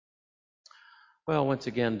Well, once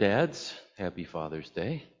again, dads, happy Father's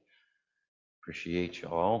Day. Appreciate you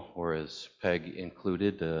all, or as Peg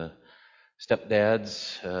included,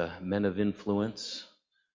 stepdads, men of influence.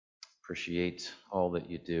 Appreciate all that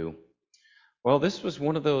you do. Well, this was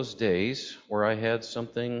one of those days where I had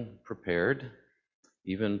something prepared,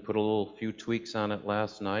 even put a little few tweaks on it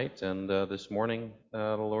last night, and this morning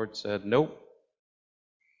the Lord said, nope,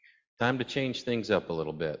 time to change things up a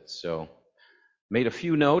little bit. So, made a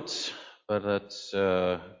few notes, but it's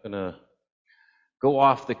going to go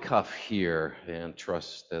off the cuff here and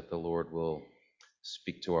trust that the Lord will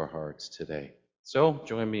speak to our hearts today. So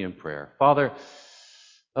join me in prayer. Father,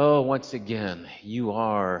 once again, you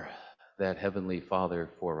are that heavenly Father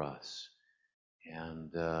for us.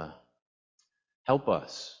 And help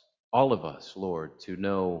us, all of us, Lord, to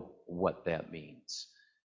know what that means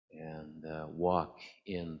and walk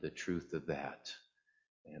in the truth of that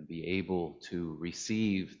and be able to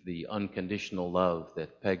receive the unconditional love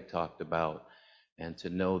that Peg talked about, and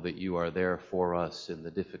to know that you are there for us in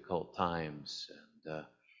the difficult times, and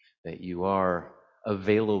that you are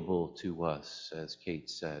available to us, as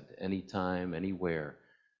Kate said, anytime, anywhere.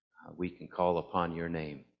 We can call upon your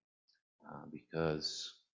name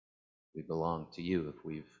because we belong to you. If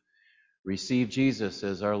we've received Jesus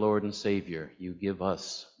as our Lord and Savior, you give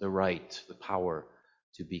us the right, the power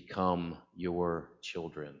to become your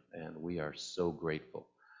children, and we are so grateful.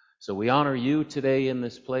 So we honor you today in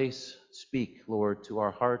this place. Speak, Lord, to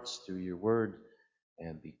our hearts through your word,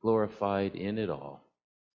 and be glorified in it all.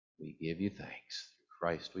 We give you thanks. Through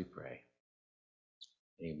Christ we pray.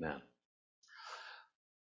 Amen.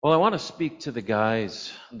 Well, I want to speak to the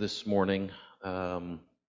guys this morning.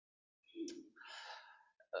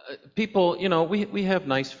 People, we have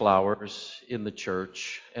nice flowers in the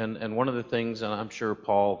church, and one of the things, and I'm sure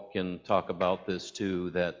Paul can talk about this too,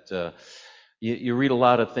 that you read a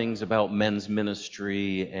lot of things about men's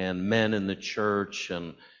ministry and men in the church,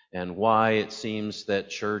 and why it seems that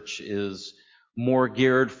church is more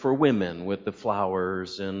geared for women with the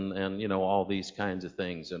flowers and all these kinds of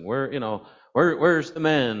things, and where's the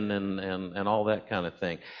men and all that kind of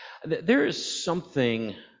thing. There is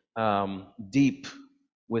something deep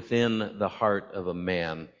within the heart of a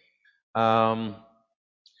man. What's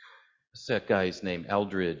that guy's name?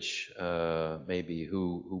 Eldridge, maybe,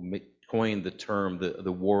 who coined the term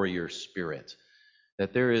the warrior spirit.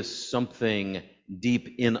 That there is something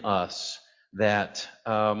deep in us that,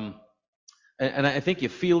 and I think you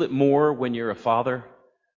feel it more when you're a father,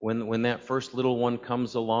 when that first little one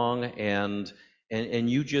comes along, and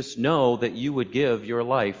you just know that you would give your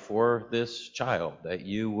life for this child, that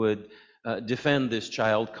you would defend this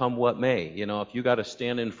child come what may. If you got to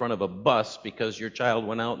stand in front of a bus because your child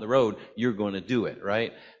went out in the road, you're going to do it,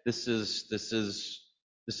 right? This is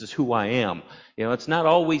who I am. It's not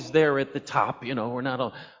always there at the top. We're not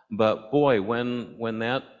all, but boy, when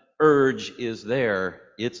that urge is there,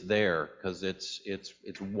 it's there because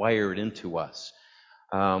it's wired into us.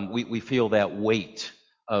 We feel that weight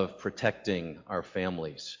of protecting our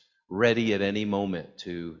families, ready at any moment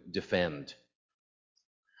to defend.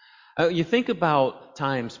 You think about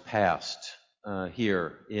times past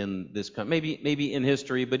here in this country, maybe in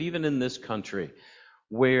history, but even in this country,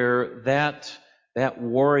 where that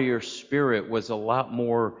warrior spirit was a lot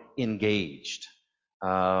more engaged.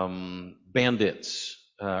 Bandits,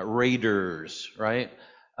 raiders, right?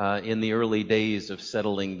 In the early days of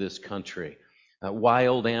settling this country,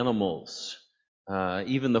 wild animals,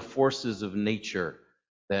 even the forces of nature.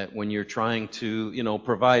 That when you're trying to,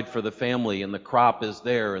 provide for the family, and the crop is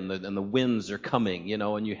there, and the winds are coming,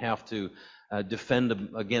 and you have to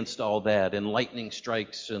defend against all that, and lightning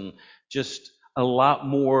strikes, and just a lot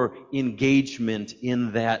more engagement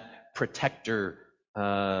in that protector,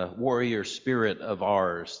 warrior spirit of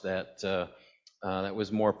ours that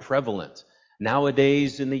was more prevalent.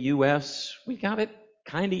 Nowadays in the U.S., we got it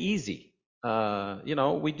kind of easy.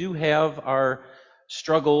 We do have our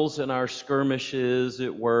struggles and our skirmishes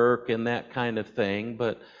at work and that kind of thing,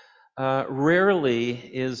 but rarely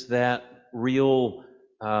is that real,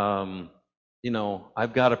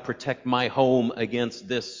 I've got to protect my home against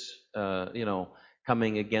this,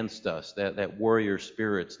 coming against us. That warrior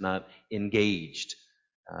spirit's not engaged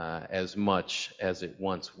as much as it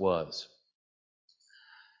once was.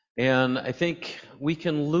 And I think we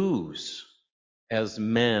can lose, as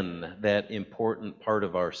men, that important part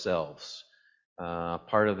of ourselves.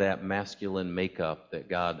 Part of that masculine makeup that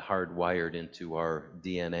God hardwired into our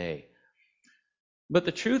DNA. But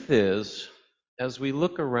the truth is, as we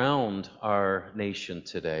look around our nation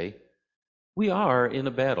today, we are in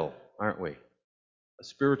a battle, aren't we? A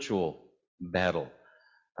spiritual battle.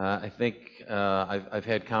 I think I've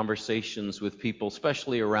had conversations with people,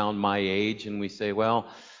 especially around my age, and we say, well,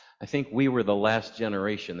 I think we were the last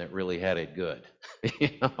generation that really had it good. You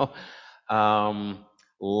know,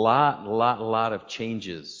 lot of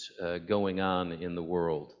changes going on in the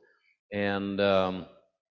world, and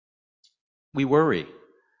we worry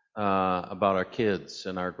about our kids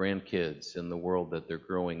and our grandkids in the world that they're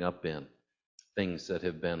growing up in, things that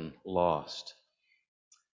have been lost.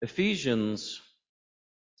 Ephesians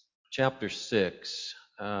chapter 6,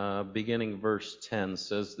 beginning verse 10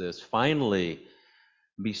 says this, "Finally,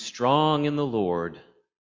 be strong in the Lord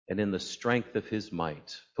and in the strength of his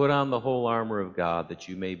might. Put on the whole armor of God that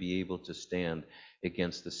you may be able to stand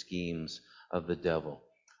against the schemes of the devil."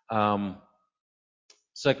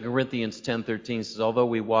 2 Corinthians 10:13 says, "Although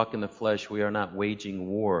we walk in the flesh, we are not waging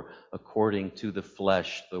war according to the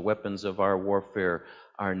flesh. The weapons of our warfare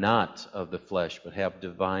are not of the flesh, but have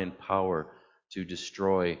divine power to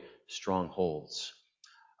destroy strongholds."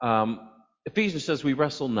 Ephesians says we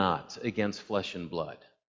wrestle not against flesh and blood,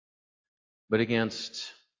 but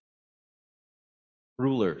against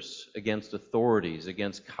rulers, against authorities,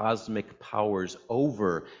 against cosmic powers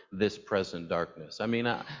over this present darkness. I mean,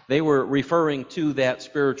 they were referring to that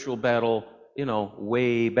spiritual battle,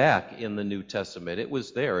 way back in the New Testament. It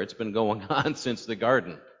was there. It's been going on since the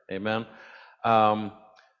garden. Amen.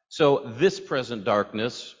 So this present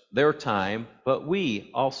darkness, their time, but we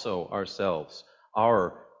also ourselves,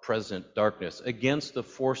 our present darkness, against the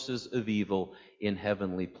forces of evil in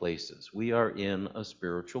heavenly places. We are in a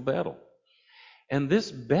spiritual battle. And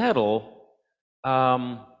this battle,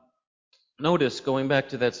 notice, going back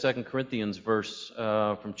to that 2 Corinthians verse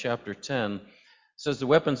from chapter 10, says the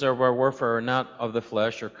weapons of our warfare are not of the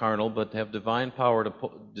flesh or carnal, but have divine power to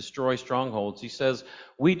destroy strongholds. He says,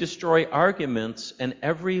 we destroy arguments and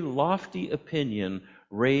every lofty opinion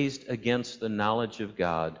raised against the knowledge of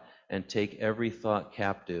God and take every thought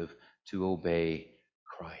captive to obey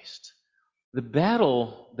Christ. The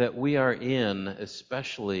battle that we are in,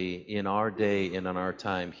 especially in our day and in our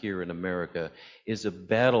time here in America, is a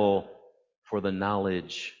battle for the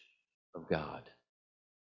knowledge of God.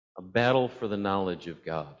 A battle for the knowledge of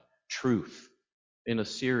God. Truth. In a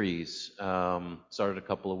series started a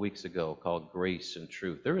couple of weeks ago called Grace and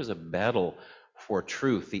Truth. There is a battle for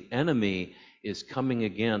truth. The enemy is coming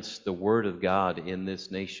against the Word of God in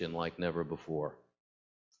this nation like never before,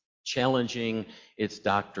 challenging its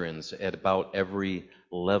doctrines at about every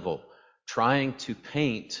level, trying to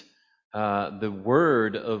paint the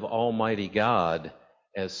Word of Almighty God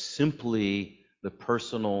as simply the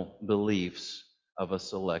personal beliefs of a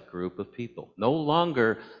select group of people. No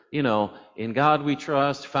longer, in God we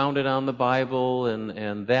trust, founded on the Bible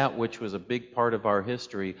and that which was a big part of our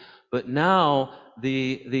history, but now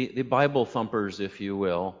the Bible thumpers, if you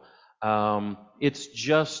will, it's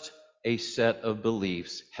just a set of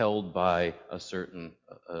beliefs held by a certain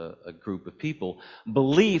a group of people.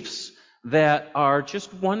 Beliefs that are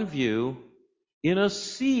just one view in a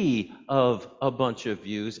sea of a bunch of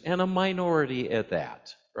views, and a minority at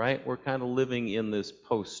that, right? We're kind of living in this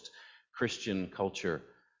post-Christian culture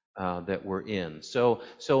that we're in. So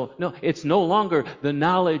no, it's no longer the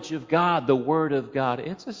knowledge of God, the Word of God.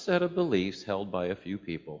 It's a set of beliefs held by a few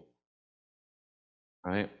people,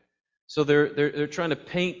 right? So they're trying to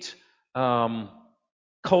paint.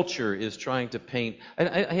 Culture is trying to paint.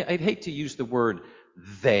 I'd hate to use the word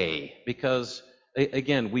 "they" because,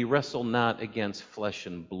 again, we wrestle not against flesh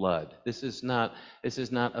and blood. This is not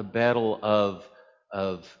a battle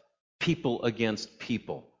of people against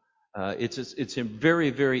people. It's very,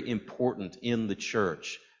 very important in the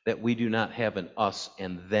church that we do not have an us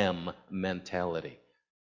and them mentality.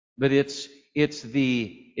 But it's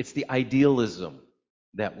the idealism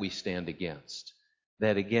that we stand against.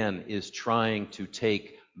 That again is trying to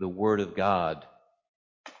take the Word of God,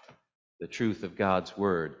 the truth of God's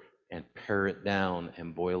Word, and pare it down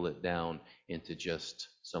and boil it down into just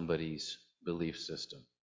somebody's belief system.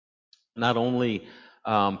 Not only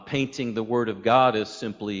painting the Word of God as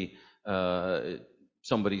simply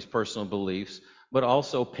somebody's personal beliefs, but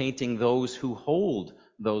also painting those who hold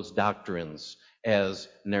those doctrines as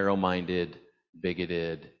narrow-minded,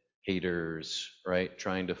 bigoted, haters, right?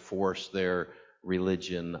 Trying to force their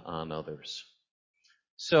religion on others.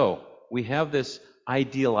 So we have this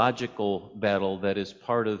ideological battle that is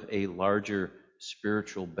part of a larger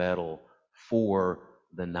spiritual battle for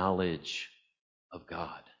the knowledge of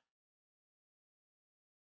God.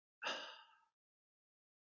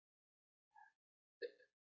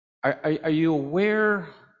 Are you aware,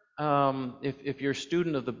 if you're a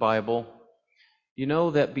student of the Bible, you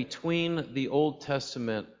know that between the Old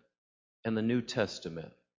Testament and the New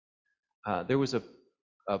Testament, there was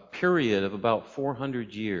a a period of about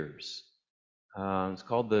 400 years. It's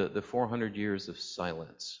called the 400 years of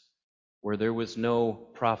silence, where there was no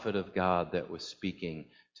prophet of God that was speaking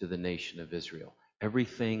to the nation of Israel.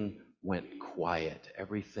 Everything went quiet.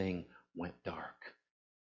 Everything went dark.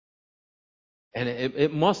 And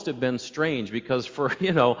it must have been strange because for,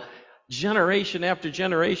 generation after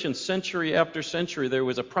generation, century after century, there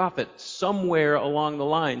was a prophet somewhere along the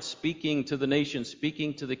line speaking to the nation,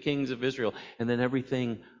 speaking to the kings of Israel, and then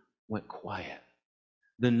everything went quiet.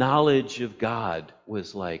 The knowledge of God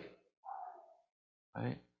was like,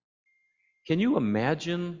 right? Can you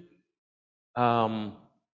imagine?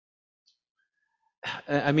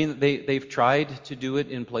 They've tried to do it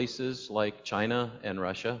in places like China and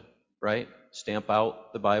Russia, right? Stamp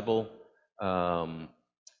out the Bible,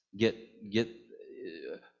 get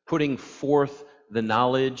putting forth the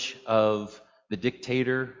knowledge of the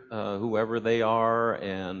dictator, whoever they are,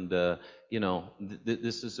 and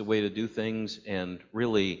this is the way to do things, and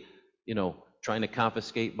really, trying to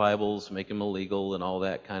confiscate Bibles, make them illegal, and all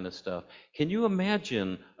that kind of stuff. Can you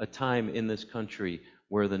imagine a time in this country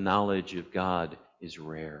where the knowledge of God is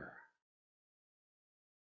rare?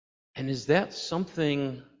 And is that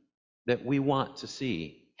something that we want to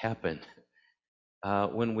see happen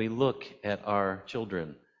when we look at our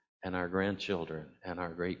children and our grandchildren and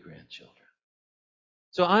our great-grandchildren?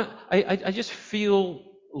 So I just feel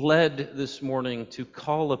led this morning to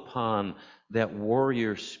call upon that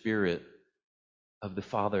warrior spirit of the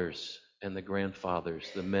fathers and the grandfathers,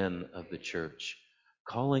 the men of the church,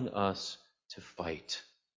 calling us to fight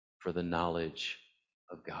for the knowledge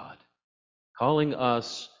of God. Calling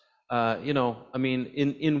us,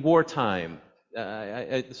 in wartime,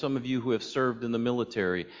 some of you who have served in the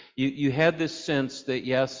military, you had this sense that,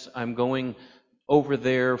 yes, I'm going over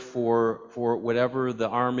there for whatever the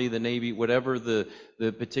Army, the Navy, whatever the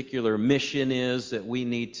particular mission is that we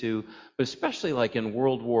need to, but especially like in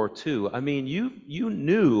World War II, you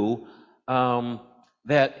knew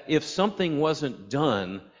that if something wasn't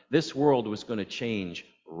done, this world was going to change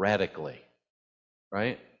radically,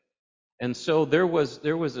 right? And so there was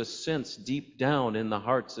a sense deep down in the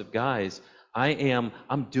hearts of guys,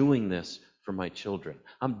 I'm doing this for my children.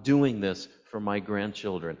 I'm doing this for my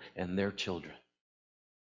grandchildren and their children.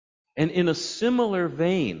 And in a similar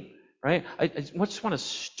vein, right, I just want to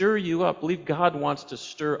stir you up. I believe God wants to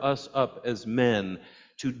stir us up as men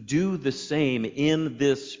to do the same in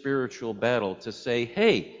this spiritual battle, to say,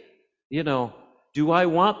 hey, do I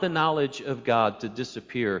want the knowledge of God to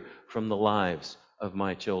disappear from the lives of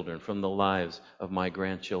my children, from the lives of my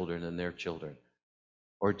grandchildren and their children?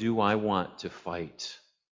 Or do I want to fight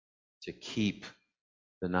to keep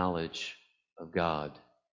the knowledge of God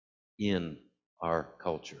in our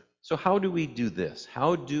culture? So how do we do this?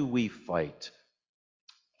 How do we fight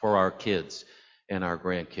for our kids and our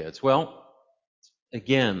grandkids? Well,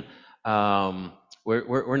 again,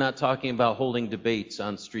 we're not talking about holding debates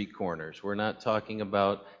on street corners. We're not talking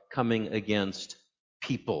about coming against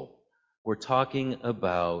people. We're talking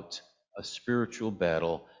about a spiritual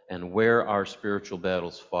battle, and where are spiritual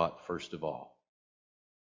battles fought first of all?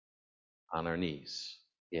 On our knees.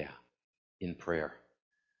 Yeah, in prayer.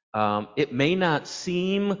 It may not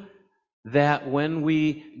seem that when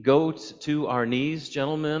we go to our knees,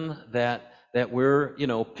 gentlemen, that we're,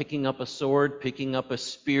 picking up a sword, picking up a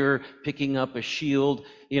spear, picking up a shield.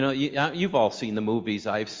 You've all seen the movies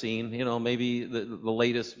I've seen, maybe the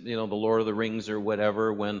latest, the Lord of the Rings or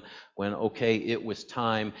whatever, when okay, it was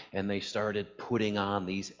time, and they started putting on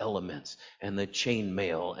these elements and the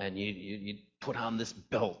chainmail, and you put on this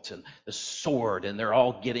belt and the sword, and they're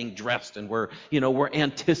all getting dressed, and we're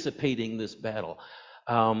anticipating this battle.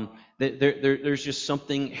 There's just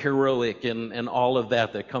something heroic and all of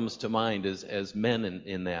that comes to mind as men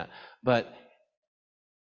in that. But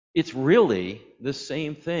it's really the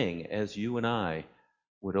same thing as you and I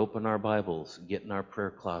would open our Bibles, get in our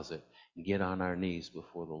prayer closet, and get on our knees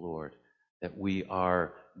before the Lord, that we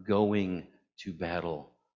are going to battle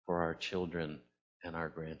for our children and our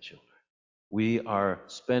grandchildren. We are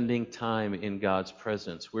spending time in God's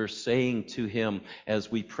presence. We're saying to Him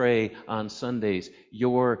as we pray on Sundays,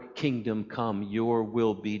 your kingdom come, your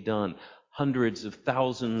will be done. Hundreds of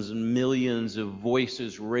thousands and millions of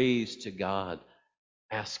voices raised to God,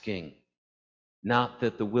 asking, not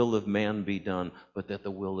that the will of man be done, but that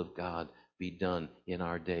the will of God be done in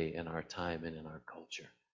our day, in our time, and in our culture.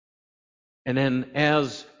 And then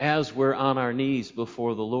as we're on our knees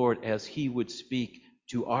before the Lord, as He would speak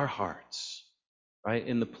to our hearts, right,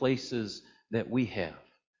 in the places that we have.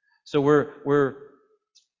 So we're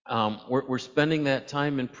spending that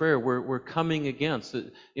time in prayer. We're coming against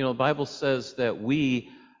it. The Bible says that we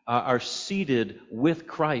are seated with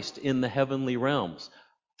Christ in the heavenly realms,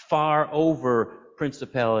 far over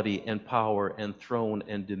principality and power and throne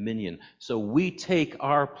and dominion. So we take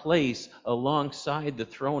our place alongside the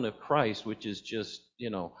throne of Christ, which is just,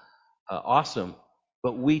 awesome.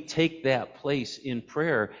 But we take that place in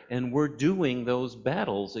prayer, and we're doing those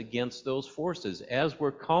battles against those forces as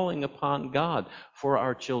we're calling upon God for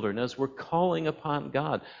our children, as we're calling upon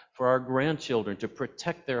God for our grandchildren to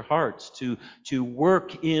protect their hearts, to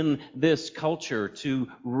work in this culture, to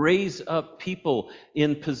raise up people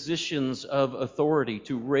in positions of authority,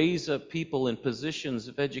 to raise up people in positions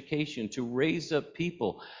of education, to raise up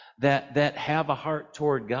people that have a heart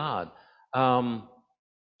toward God,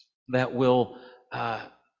 that will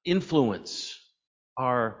influence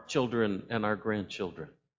our children and our grandchildren,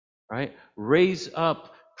 right? Raise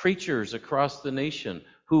up preachers across the nation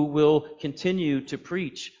who will continue to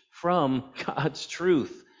preach from God's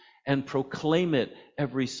truth and proclaim it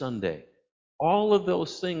every Sunday. All of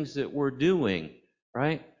those things that we're doing,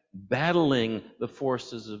 right? Battling the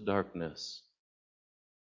forces of darkness,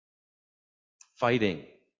 fighting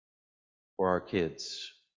for our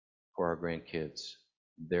kids, for our grandkids,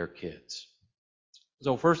 their kids.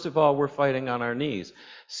 So first of all, we're fighting on our knees.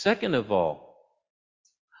 Second of all,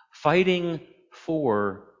 fighting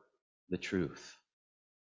for the truth.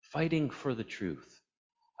 Fighting for the truth.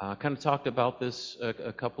 I kind of talked about this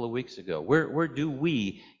a couple of weeks ago. Where do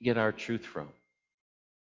we get our truth from?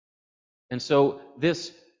 And so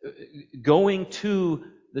this going to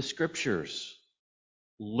the scriptures,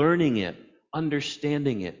 learning it,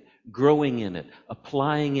 understanding it, growing in it,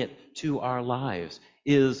 applying it to our lives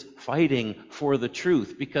is fighting for the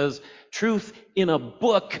truth, because truth in a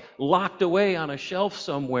book locked away on a shelf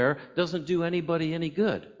somewhere doesn't do anybody any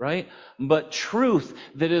good, right? But truth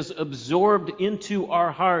that is absorbed into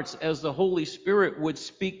our hearts as the Holy Spirit would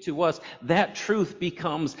speak to us, that truth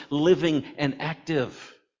becomes living and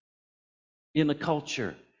active in the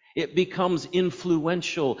culture. It becomes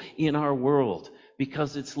influential in our world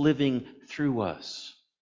because it's living through us,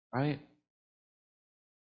 right?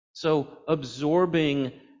 So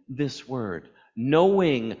absorbing this word,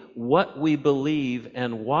 knowing what we believe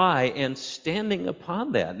and why, and standing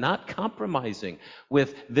upon that, not compromising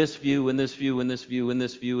with this view and this view and this view and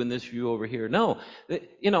this view and this view over here. No,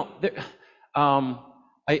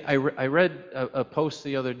 I read a post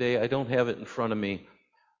the other day. I don't have it in front of me,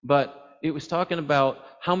 but it was talking about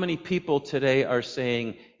how many people today are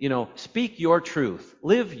saying, speak your truth,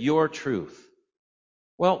 live your truth.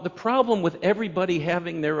 Well, the problem with everybody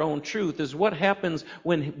having their own truth is what happens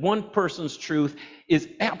when one person's truth is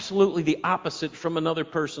absolutely the opposite from another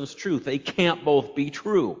person's truth. They can't both be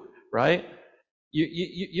true, right?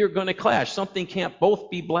 You're going to clash. Something can't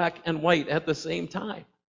both be black and white at the same time.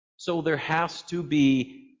 So there has to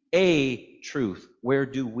be a truth. Where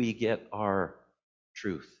do we get our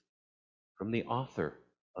truth? From the author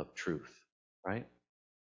of truth, right?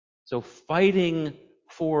 So fighting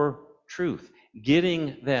for truth.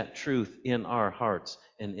 Getting that truth in our hearts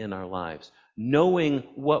and in our lives. Knowing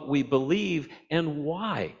what we believe and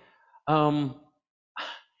why.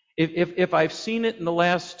 If I've seen it in the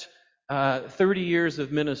last 30 years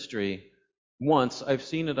of ministry, once, I've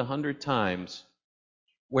seen it 100 times,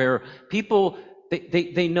 where people,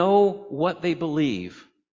 they know what they believe,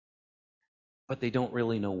 but they don't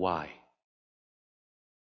really know why.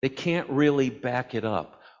 They can't really back it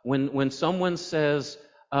up. When someone says,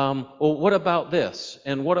 well, what about this?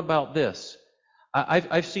 And what about this?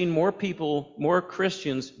 I've seen more people, more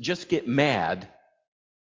Christians just get mad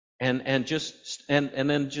and then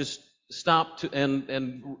just stop to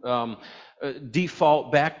and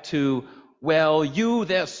default back to, well, you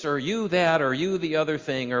this or you that or you the other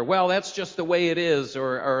thing, or well, that's just the way it is,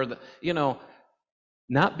 or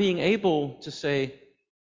not being able to say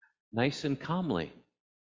nice and calmly,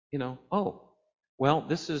 oh, well,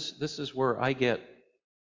 this is where I get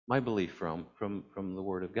my belief from the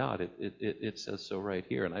Word of God. It says so right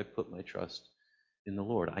here, and I've put my trust in the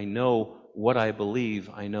Lord. I know what I believe.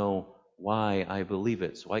 I know why I believe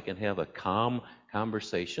it. So I can have a calm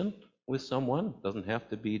conversation with someone. Doesn't have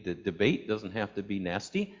to be the debate. Doesn't have to be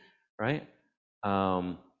nasty, right?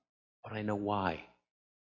 But I know why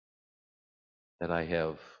that I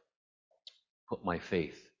have put my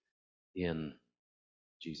faith in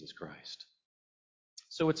Jesus Christ.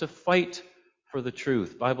 So it's a fight for the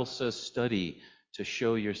truth. Bible says, study to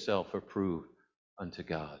show yourself approved unto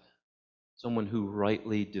God. Someone who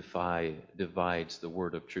rightly divides the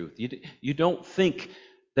word of truth. You don't think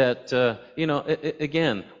that,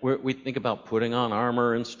 again, we think about putting on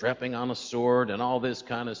armor and strapping on a sword and all this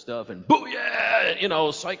kind of stuff and booyah,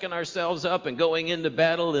 psyching ourselves up and going into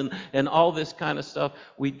battle and all this kind of stuff.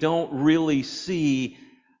 We don't really see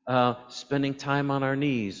spending time on our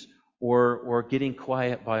knees or getting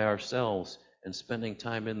quiet by ourselves and spending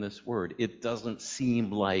time in this word. It doesn't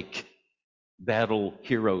seem like battle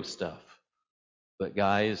hero stuff. But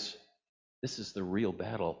guys, this is the real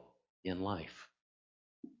battle in life.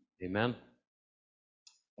 Amen?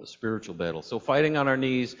 The spiritual battle. So fighting on our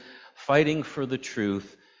knees, fighting for the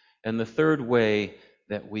truth. And the third way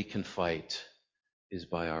that we can fight is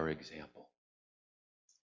by our example.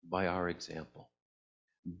 By our example.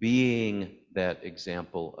 Being that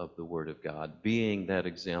example of the Word of God. Being that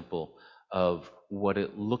example of what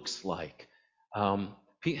it looks like. A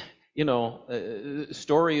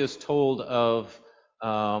story is told of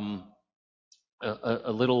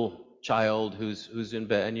a little child who's in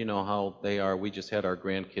bed, and you know how they are. We just had our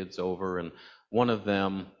grandkids over, and one of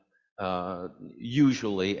them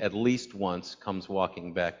usually at least once comes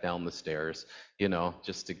walking back down the stairs,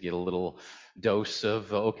 just to get a little dose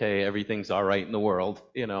of, okay, everything's all right in the world,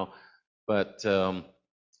 But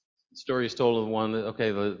story is told of one that,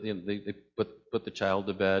 okay, they put the child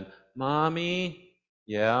to bed. Mommy,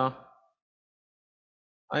 yeah.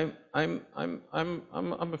 I'm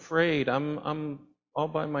afraid. I'm all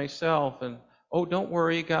by myself. And oh, don't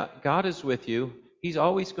worry, God is with you. He's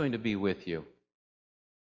always going to be with you.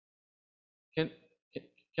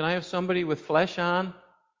 Can I have somebody with flesh on?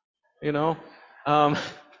 Kind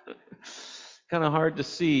of hard to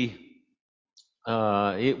see.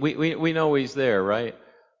 We know He's there, right?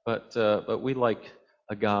 But we like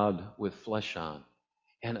a God with flesh on,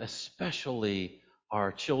 and especially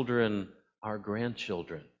our children, our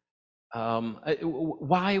grandchildren.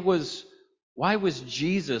 Why was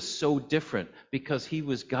Jesus so different? Because He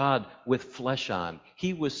was God with flesh on.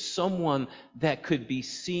 He was someone that could be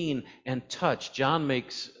seen and touched. John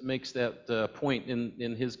makes that point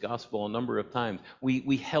in his gospel a number of times.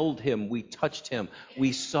 We held Him, we touched Him,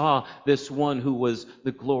 we saw this one who was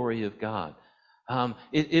the glory of God.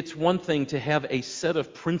 It's one thing to have a set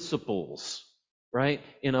of principles, right,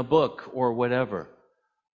 in a book or whatever.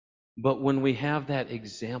 But when we have that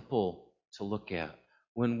example to look at,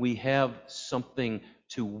 when we have something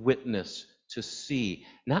to witness, to see,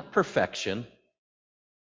 not perfection.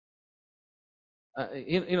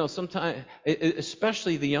 Sometimes,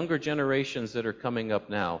 especially the younger generations that are coming up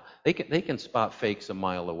now, they can spot fakes a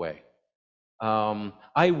mile away.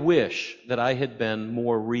 I wish that I had been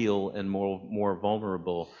more real and more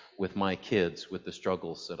vulnerable with my kids, with the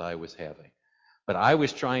struggles that I was having. But I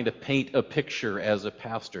was trying to paint a picture as a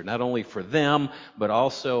pastor, not only for them, but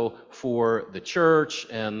also for the church.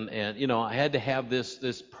 And I had to have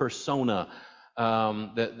this persona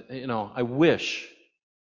that, I wish.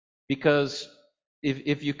 Because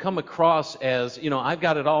if you come across as, I've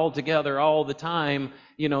got it all together all the time,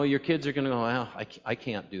 your kids are going to go, well, I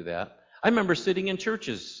can't do that. I remember sitting in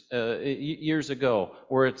churches years ago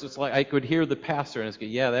where it's like I could hear the pastor and it's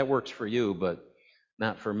like, yeah, that works for you, but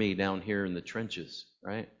not for me down here in the trenches,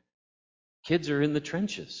 right? Kids are in the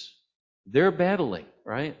trenches. They're battling,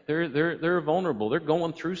 right? They're vulnerable. They're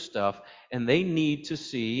going through stuff, and they need to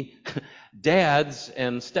see dads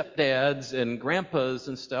and stepdads and grandpas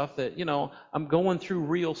and stuff that, I'm going through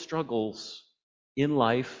real struggles in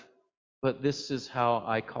life, but this is how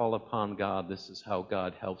I call upon God. This is how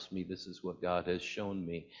God helps me. This is what God has shown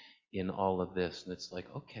me in all of this. And it's like,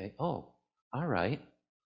 okay, all right.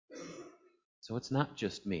 So it's not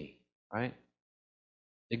just me, right?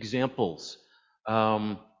 Examples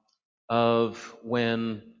of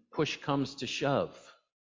when push comes to shove,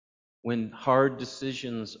 when hard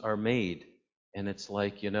decisions are made, and it's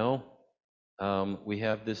like, we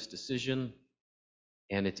have this decision,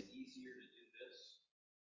 and it's easier to do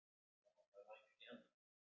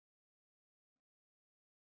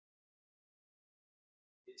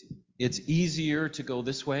this. It's easier to go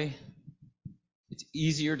this way. It's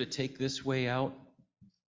easier to take this way out.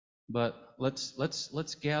 But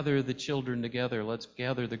let's gather the children together. Let's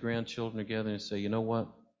gather the grandchildren together and say, you know what?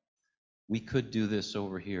 We could do this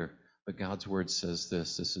over here, but God's word says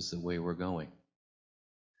this. This is the way we're going.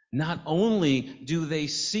 Not only do they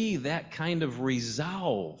see that kind of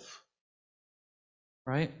resolve,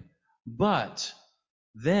 right? But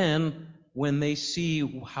then when they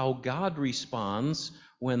see how God responds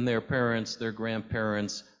when their parents, their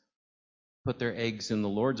grandparents put their eggs in the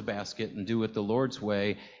Lord's basket and do it the Lord's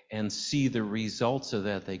way and see the results of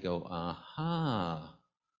that, they go, aha,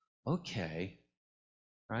 okay,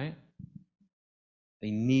 right? They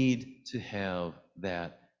need to have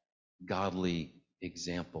that godly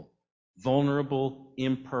example. Vulnerable,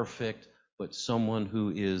 imperfect, but someone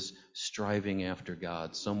who is striving after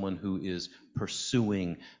God, someone who is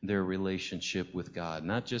pursuing their relationship with God.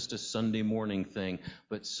 Not just a Sunday morning thing,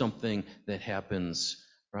 but something that happens,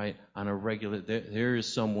 right, on a regular. There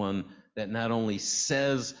is someone that not only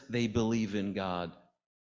says they believe in God,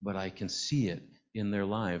 but I can see it in their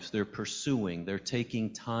lives. They're pursuing, they're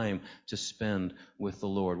taking time to spend with the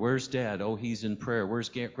Lord. Where's Dad? Oh, he's in prayer. Where's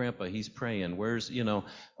Grandpa? He's praying. Where's,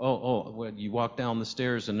 when you walk down the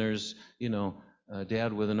stairs and there's,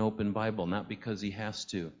 Dad with an open Bible, not because he has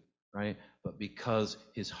to, right? But because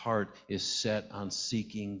his heart is set on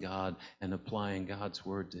seeking God and applying God's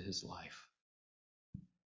word to his life.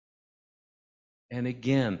 And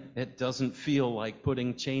again, it doesn't feel like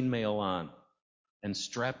putting chainmail on and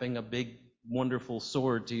strapping a big, wonderful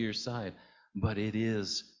sword to your side, but it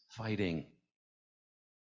is fighting.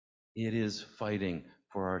 It is fighting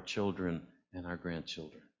for our children and our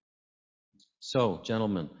grandchildren. So,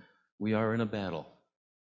 gentlemen, we are in a battle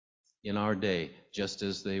in our day, just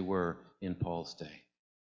as they were in Paul's day.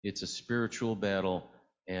 It's a spiritual battle,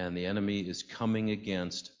 and the enemy is coming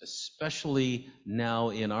against, especially now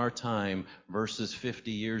in our time versus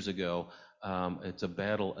 50 years ago, it's a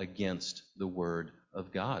battle against the Word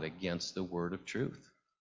of God, against the Word of truth.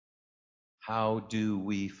 How do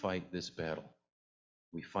we fight this battle?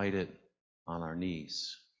 We fight it on our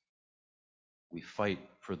knees. We fight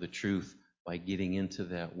for the truth by getting into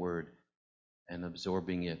that Word and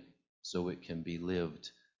absorbing it so it can be lived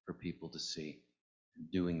for people to see.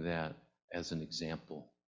 Doing that as an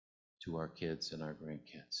example to our kids and our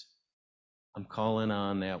grandkids. I'm calling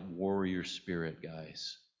on that warrior spirit,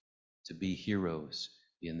 guys, to be heroes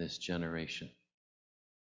in this generation,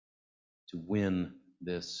 to win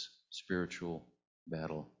this spiritual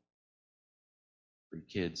battle for your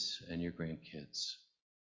kids and your grandkids.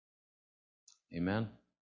 Amen?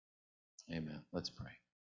 Amen. Let's pray.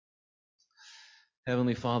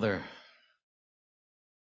 Heavenly Father,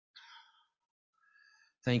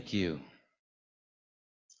 thank you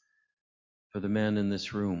for the men in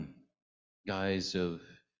this room, guys of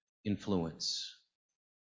influence.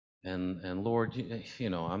 And Lord,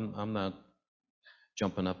 I'm not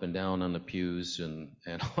jumping up and down on the pews and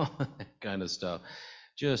all that kind of stuff.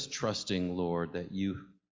 Just trusting, Lord, that you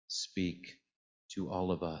speak to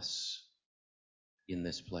all of us in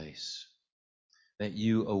this place, that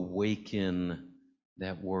you awaken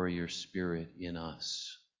that warrior spirit in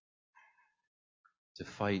us to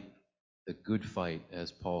fight the good fight,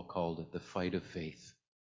 as Paul called it, the fight of faith,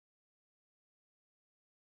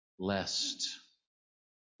 lest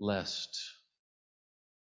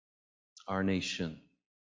our nation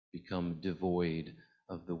become devoid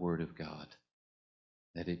of the Word of God,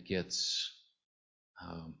 that it gets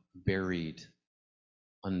buried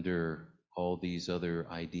under all these other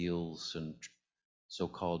ideals and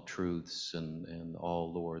so-called truths and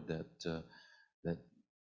all, Lord, that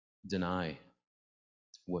deny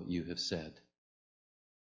what you have said.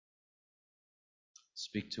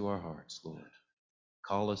 Speak to our hearts, Lord.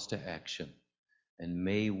 Call us to action. And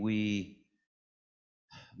may we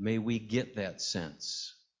get that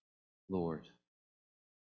sense, Lord,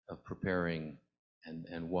 of preparing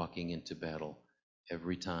and walking into battle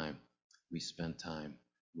every time we spend time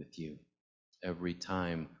with you. Every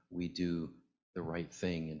time we do the right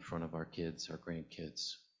thing in front of our kids, our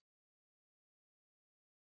grandkids.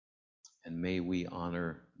 And may we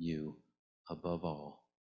honor you above all,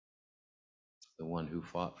 the one who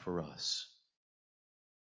fought for us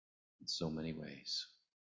in so many ways.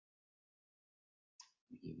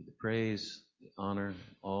 We give you the praise, the honor,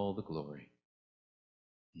 and all the glory.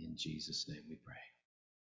 In Jesus' name we pray.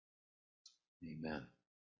 Amen.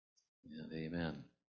 And amen.